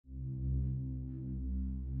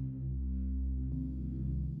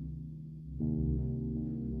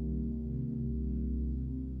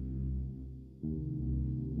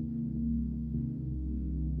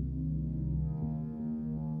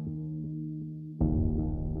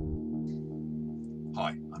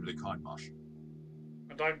Hi, I'm Luke Hindmarsh.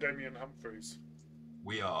 And I'm Damien Humphreys.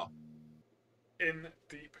 We are. In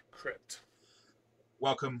Deep Crypt.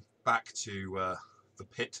 Welcome back to the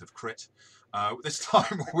pit of crit. This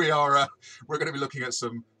time we're going to be looking at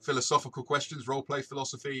some philosophical questions, roleplay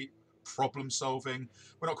philosophy, problem solving.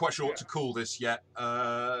 We're not quite sure what to call this yet,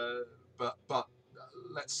 but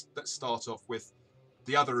let's start off with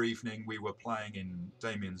the other evening we were playing in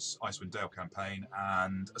Damien's Icewind Dale campaign,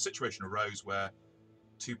 and a situation arose where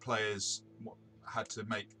two players had to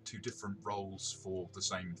make two different roles for the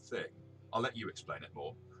same thing. I'll let you explain it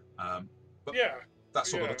more. But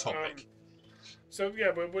that's sort of the topic.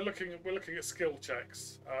 We're looking at skill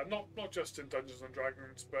checks. Not just in Dungeons and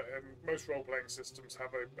Dragons, but in most role playing systems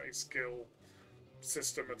have a skill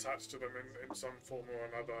system attached to them in some form or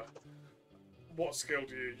another. What skill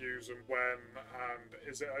do you use and when, and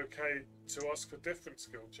is it okay to ask for different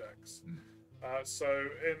skill checks? So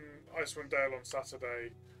in Icewind Dale on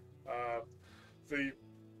Saturday, the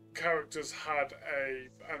characters had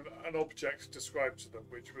an object described to them,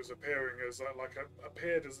 which was appeared as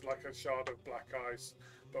like a shard of black ice,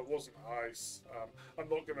 but wasn't ice. I'm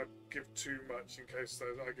not going to give too much in case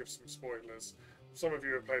I give some spoilers. Some of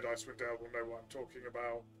you who have played Icewind Dale will know what I'm talking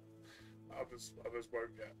about. Others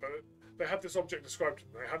won't yet. But they had this object described to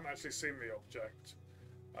them. They hadn't actually seen the object,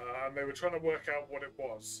 and they were trying to work out what it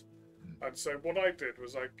was. And so what I did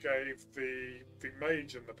was I gave the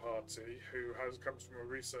mage in the party, who comes from a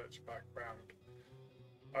research background,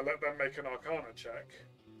 I let them make an Arcana check,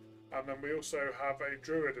 and then we also have a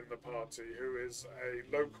druid in the party who is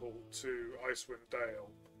a local to Icewind Dale,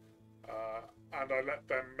 and I let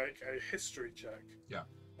them make a history check. Yeah.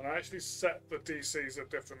 And I actually set the DCs at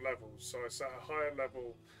different levels. So I set a higher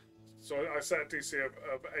level. So I set a DC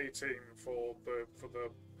of 18 for the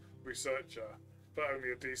researcher, but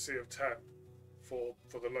only a DC of 10 for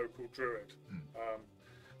the local druid.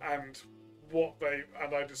 And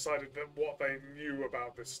I decided that what they knew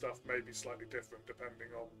about this stuff may be slightly different depending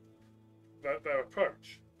on their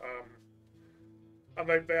approach. And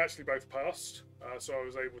they actually both passed, so I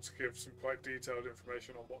was able to give some quite detailed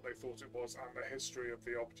information on what they thought it was and the history of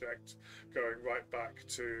the object, going right back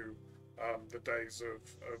to the days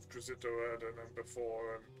of Drizzt and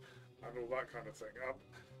before and all that kind of thing.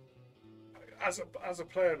 As a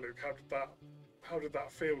player, Luke, how did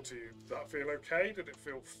that feel to you? Did that feel okay? Did it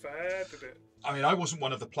feel fair? I mean, I wasn't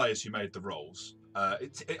one of the players who made the rolls.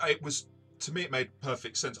 It was, to me, it made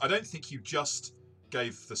perfect sense. I don't think you just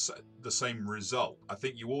gave the same result. I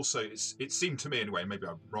think you also, it seemed to me anyway, maybe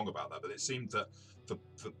I'm wrong about that, but it seemed that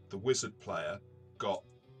the wizard player got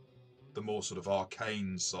the more sort of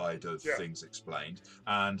arcane side of things explained,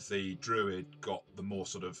 and the druid got the more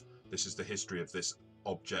sort of, this is the history of this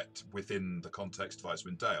object within the context of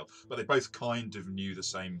Icewind Dale. But they both kind of knew the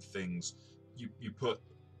same things. You put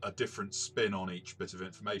a different spin on each bit of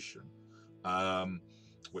information,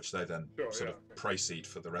 which they then précéded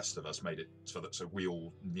for the rest of us, made it so we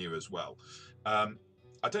all knew as well. I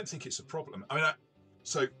don't think it's a problem. I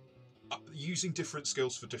mean, using different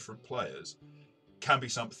skills for different players can be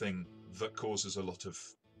something that causes a lot of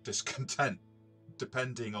discontent,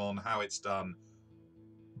 depending on how it's done,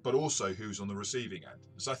 but also who's on the receiving end.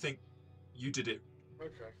 Because I think you did it.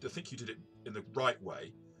 Okay. I think you did it in the right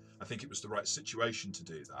way. I think it was the right situation to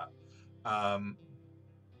do that.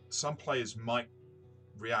 Some players might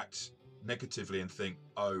react negatively and think,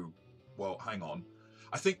 "Oh, well, hang on."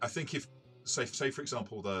 I think if say for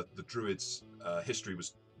example the druid's history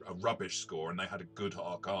was a rubbish score and they had a good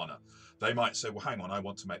Arcana, they might say, "Well, hang on, I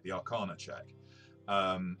want to make the Arcana check."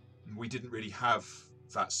 We didn't really have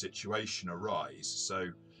that situation arise,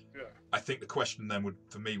 so I think the question then would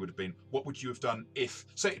have been, what would you have done if,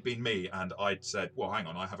 say, it'd been me and I'd said, well, hang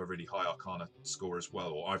on, I have a really high Arcana score as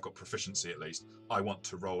well, or I've got proficiency at least. I want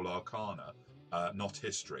to roll Arcana, not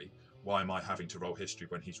history. Why am I having to roll history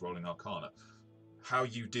when he's rolling Arcana? How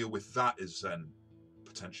you deal with that is then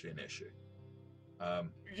potentially an issue.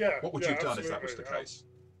 What would you have done if that was the case?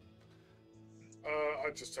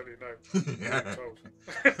 I'd just tell you no. Yeah. Told.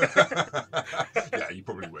 Yeah, you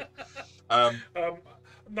probably would.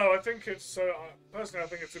 No, I think it's personally. I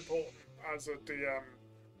think it's important as a DM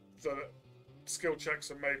that skill checks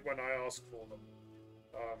are made when I ask for them.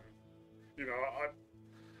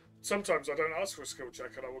 Sometimes I don't ask for a skill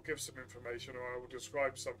check, and I will give some information, or I will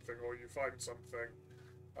describe something, or you find something,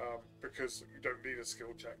 because you don't need a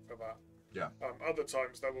skill check for that. Yeah. Other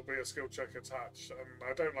times there will be a skill check attached, and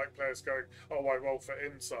I don't like players going, "Oh, I roll for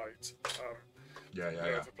insight."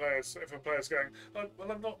 If a player's going, "Oh,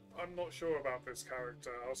 well, I'm not sure about this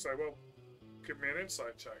character," I'll say, "Well, give me an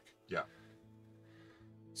insight check." Yeah.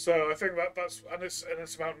 So I think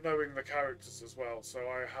that's about knowing the characters as well. So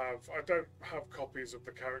I don't have copies of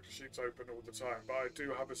the character sheets open all the time, but I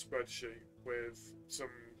do have a spreadsheet with some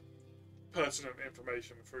pertinent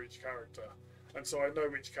information for each character, and so I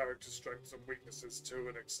know each character's strengths and weaknesses to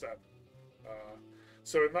an extent. Uh,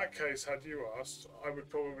 so in that case, had you asked, I would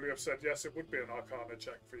probably have said yes, it would be an Arcana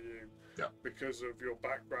check for you, Yeah. because of your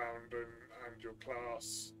background and your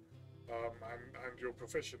class, and your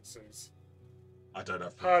proficiencies. I don't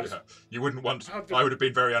have. Had, Yeah. You wouldn't want. had I the, would have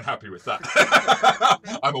been very unhappy with that.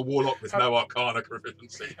 I'm a warlock with had, no Arcana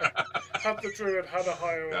proficiency. had the druid had a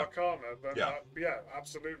higher Yeah. Arcana, then Yeah. yeah,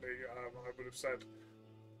 absolutely. I would have said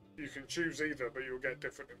you can choose either, but you'll get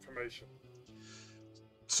different information.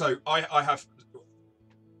 So I have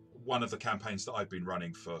one of the campaigns that I've been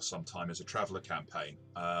running for some time is a traveller campaign,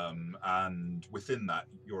 and within that,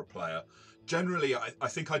 you're a player. Generally, I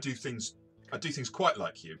think I do things quite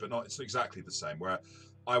like you, but not it's exactly the same. Where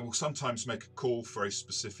I will sometimes make a call for a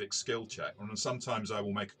specific skill check, and sometimes I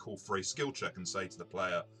will make a call for a skill check and say to the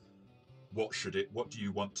player, what do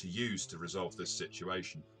you want to use to resolve this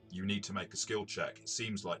situation? You need to make a skill check. It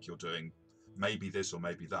seems like you're doing maybe this or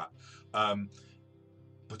maybe that.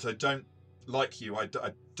 But I don't, like you, I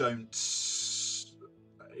don't,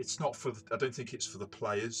 it's not for, I don't think it's for the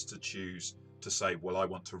players to choose to say, well, I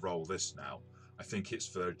want to roll this now. I think it's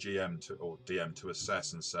for a GM or DM to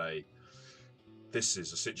assess and say, this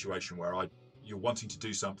is a situation where you're wanting to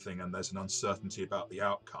do something and there's an uncertainty about the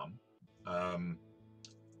outcome.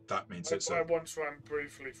 That means I once ran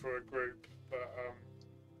briefly for a group that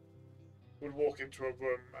would walk into a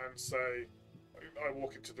room and say, I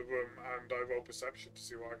walk into the room and I roll perception to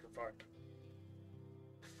see what I can find.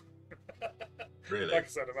 Really? Like I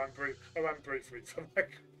said, I ran briefly for that.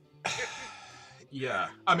 Yeah,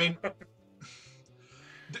 I mean,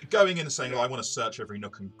 going in and saying, I want to search every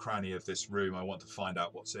nook and cranny of this room. I want to find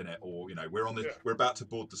out what's in it, or we're about to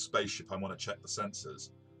board the spaceship. I want to check the sensors.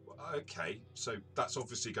 Okay, so that's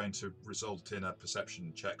obviously going to result in a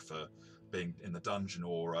perception check for being in the dungeon,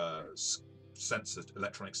 or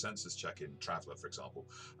electronic sensors check in Traveller, for example.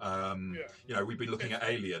 We've been looking at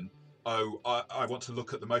Alien. I want to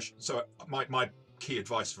look at the motion. So my key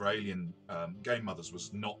advice for Alien Game Mothers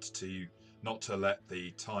was not to let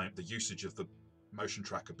the usage of the motion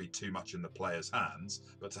tracker be too much in the player's hands,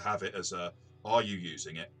 but to have it as are you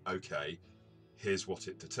using it? Okay, here's what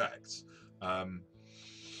it detects.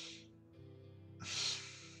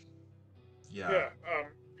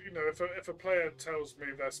 If a player tells me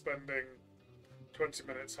they're spending 20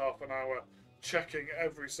 minutes, half an hour checking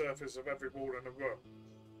every surface of every wall in a room,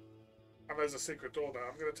 and there's a secret door there,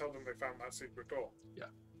 I'm going to tell them they found that secret door. Yeah.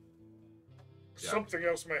 Something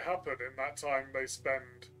else may happen in that time they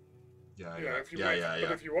spend. If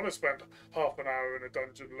you want to spend half an hour in a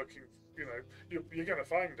dungeon looking, you're going to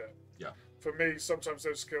find it. Yeah. For me, sometimes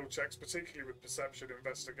those skill checks, particularly with perception,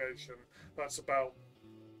 investigation, that's about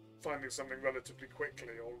finding something relatively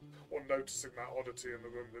quickly, or noticing that oddity in the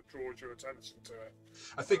room that draws your attention to it.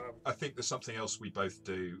 I think there's something else we both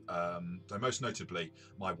do. Though most notably,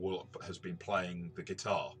 my warlock has been playing the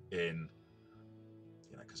guitar in,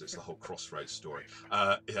 because it's the whole Crossroads story.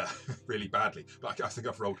 Really badly. But I think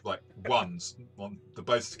I've rolled like ones on the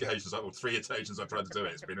both occasions, or 3 occasions I've tried to do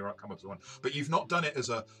it. It's been come up to one. But you've not done it as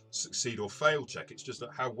a succeed or fail check. It's just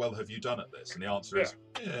how well have you done at this? And the answer is,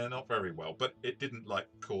 not very well. But it didn't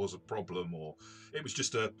cause a problem, or it was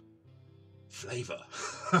just a flavour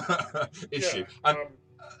issue. And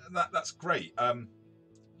that's great.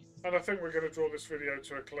 And I think we're going to draw this video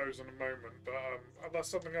to a close in a moment, but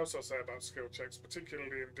that's something else I'll say about skill checks,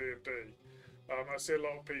 particularly in D&D. I see a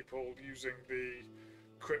lot of people using the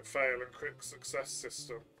crit fail and crit success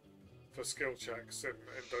system for skill checks in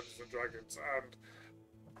Dungeons and Dragons, and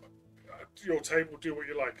your table, do what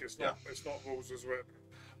you like. It's not rules as written,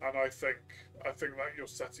 and I think that you're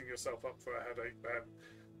setting yourself up for a headache then.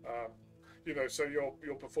 So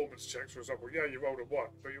your performance checks, for example, you rolled a 1,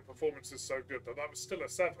 but your performance is so good that was still a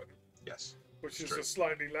 7. Yes. Which is a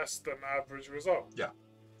slightly less than average result. Yeah.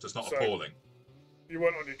 So it's not appalling. You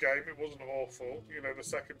went on your game, it wasn't awful. The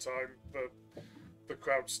second time the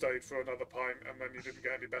crowd stayed for another pint, and then you didn't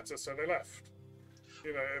get any better, so they left.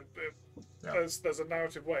 There's a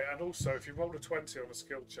narrative way. And also, if you rolled a 20 on a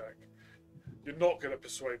skill check, you're not going to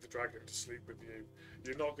persuade the dragon to sleep with you.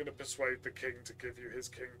 You're not going to persuade the king to give you his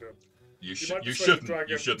kingdom. You shouldn't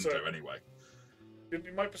do anyway.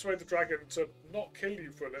 You might persuade the dragon to not kill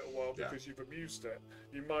you for a little while because you've amused it.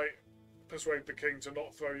 You might persuade the king to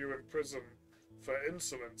not throw you in prison for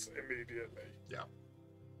insolence immediately. Yeah.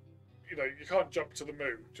 you can't jump to the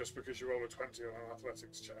moon just because you roll a 20 on an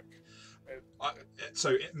athletics check.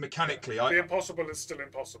 Mechanically, the impossible is still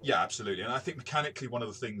impossible. Yeah, absolutely, and I think mechanically one of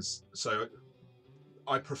the things. So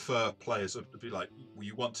I prefer players to be like, well,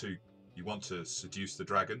 you want to seduce the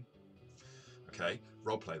dragon. Okay,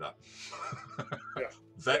 role play that.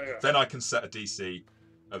 Then I can set a DC,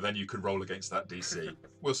 and then you can roll against that DC.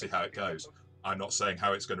 We'll see how it goes. I'm not saying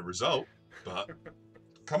how it's going to result, but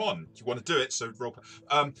come on, you want to do it, so role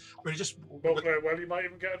play. Just role play well, you might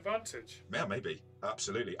even get advantage. Yeah, maybe,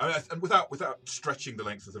 absolutely. And without stretching the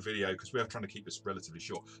length of the video, because we are trying to keep this relatively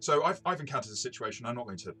short. So I've encountered a situation. I'm not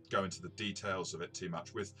going to go into the details of it too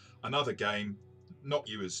much. With another game, not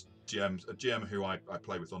you as GM, a GM who I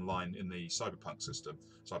play with online in the Cyberpunk system,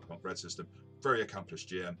 Cyberpunk Red system, very accomplished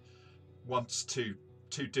GM, wants two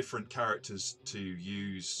different characters to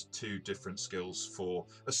use two different skills for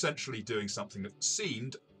essentially doing something that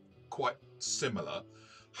seemed quite similar.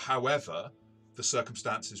 However, the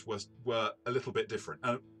circumstances were a little bit different.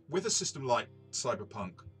 And with a system like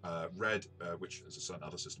Cyberpunk Red, which is a certain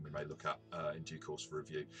other system we may look at in due course for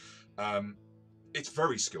review, it's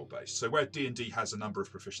very skill based. So where D&D has a number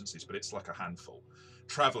of proficiencies, but it's like a handful.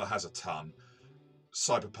 Traveller has a ton.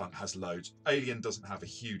 Cyberpunk has loads. Alien doesn't have a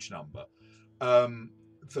huge number.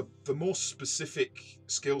 The more specific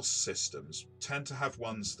skill systems tend to have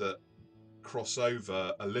ones that cross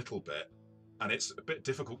over a little bit, and it's a bit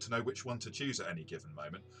difficult to know which one to choose at any given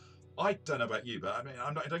moment. I don't know about you, but I mean,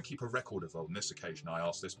 I don't keep a record of, on this occasion I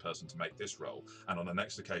asked this person to make this roll, and on the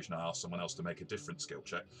next occasion I asked someone else to make a different skill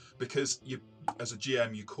check, because you, as a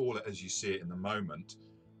GM, you call it as you see it in the moment,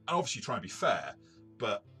 and obviously you try and be fair,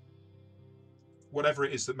 but whatever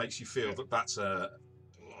it is that makes you feel that that's an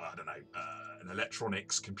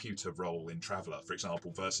electronics computer role in Traveller, for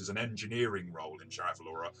example, versus an engineering role in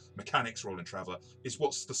Traveller or a mechanics role in Traveller, is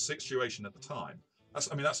what's the situation at the time. That's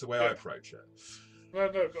the way I approach it. No,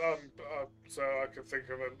 so I could think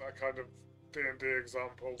of a kind of D&D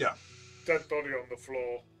example. Yeah. Dead body on the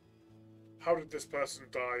floor. How did this person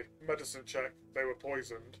die? Medicine check, they were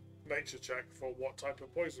poisoned. Nature check for what type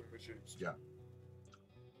of poison was used. Yeah.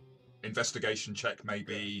 Investigation check,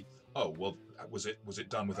 maybe. Yeah. Oh well, was it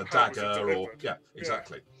done with a dagger or? Yeah,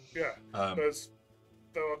 exactly. Yeah.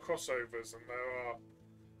 There are crossovers, and there are.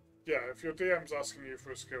 Yeah, if your DM's asking you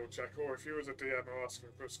for a skill check, or if you as a DM are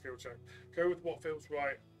asking for a skill check, go with what feels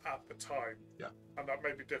right at the time. Yeah. And that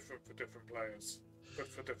may be different for different players, but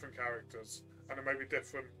for different characters, and it may be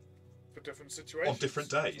different for different situations. On different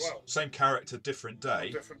days. Well. Same character, different day.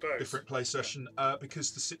 On different days. Different play session,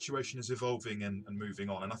 because the situation is evolving and moving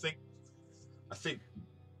on. And I think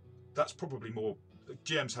that's probably more.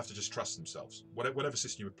 GMs have to just trust themselves. Whatever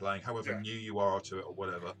system you're playing, however new you are to it or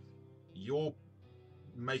whatever, you're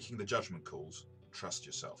making the judgment calls. Trust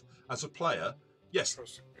yourself. As a player, yes,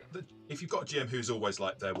 if you've got a GM who's always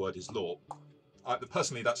like their word is law,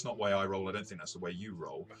 personally that's not the way I roll. I don't think that's the way you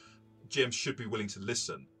roll. GMs should be willing to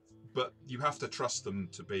listen, but you have to trust them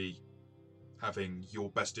to be having your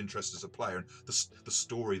best interest as a player and the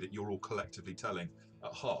story that you're all collectively telling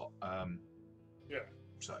at heart.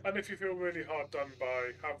 So. And if you feel really hard done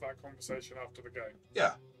by, have that conversation after the game.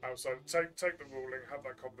 Yeah. So take the ruling, have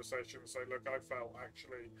that conversation, and say, look, I felt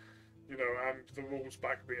actually, and the rules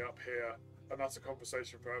back me up here, and that's a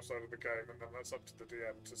conversation for outside of the game, and then that's up to the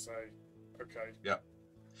DM to say, okay,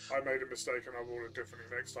 I made a mistake and I'll rule it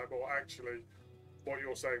differently next time, or actually, what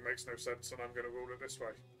you're saying makes no sense, and I'm going to rule it this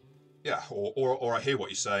way. Yeah, or I hear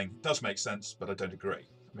what you're saying, it does make sense, but I don't agree.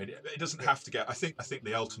 I mean, it doesn't have to get. I think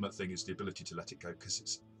the ultimate thing is the ability to let it go,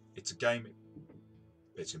 because it's a game.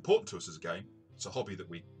 It's important to us as a game. It's a hobby that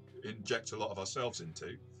we inject a lot of ourselves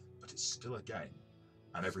into, but it's still a game,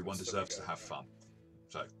 and everyone deserves to have fun.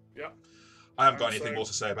 So I haven't got anything more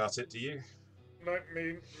to say about it. Do you? No,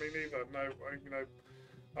 me neither.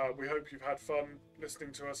 No, we hope you've had fun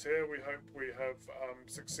listening to us here. We hope we have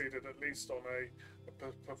succeeded at least on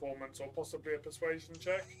a performance or possibly a persuasion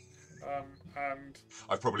check. And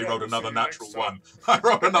I've probably rolled another natural one. I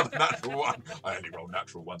rolled another natural one. I only roll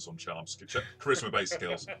natural ones on charms, charisma-based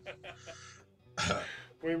skills.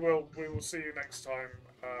 We will see you next time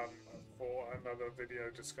for another video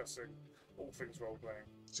discussing all things role-playing.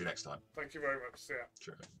 See you next time. Thank you very much. See ya.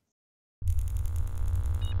 Sure.